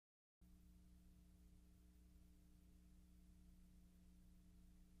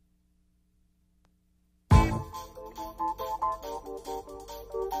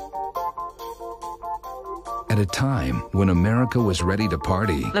At a time when America was ready to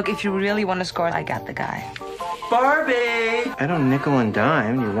party. Look, if you really want to score, I got the guy. Barbie! I don't nickel and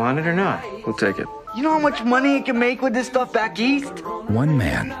dime. You want it or not? We'll take it. You know how much money you can make with this stuff back east? One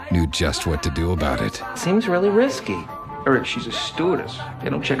man knew just what to do about it. Seems really risky. Eric, she's a stewardess. They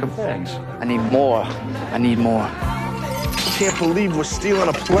don't check her bags. I need more. I need more. Can't believe we're stealing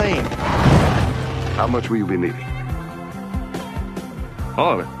a plane. How much will you be needing?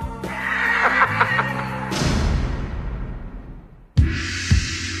 All of it.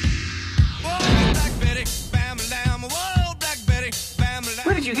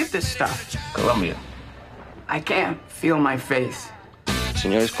 Where did you get this stuff? Colombia. I can't feel my face.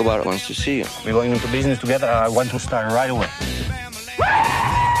 Senor Escobar wants to see you. We're going into business together. I want to start right away.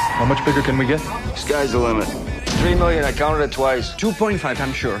 How much bigger can we get? Sky's the limit. 3 million, I counted it twice. 2.5,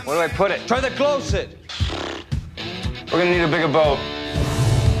 I'm sure. Where do I put it? Try to close it. We're gonna need a bigger boat.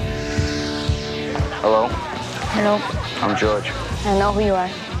 Hello? Hello. I'm George. I know who you are.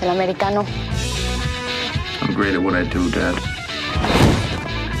 El Americano. I'm great at what I do, Dad.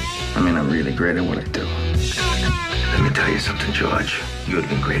 I mean, I'm really great at what I do. Let me tell you something, George. You would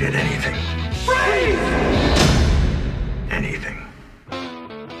have been great at anything. Freeze! Anything.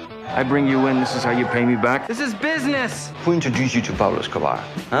 I bring you in, this is how you pay me back? This is business. Who introduced you to Pablo Escobar?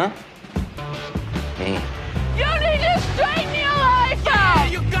 Huh? Me. You need to straighten your life out!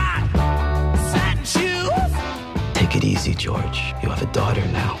 You got satin shoes? Take it easy, George. You have a daughter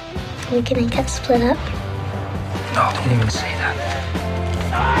now. Are we gonna get split up? No, don't even say that.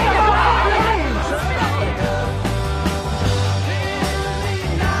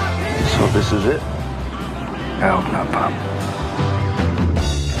 So this is it? I hope not, Pop.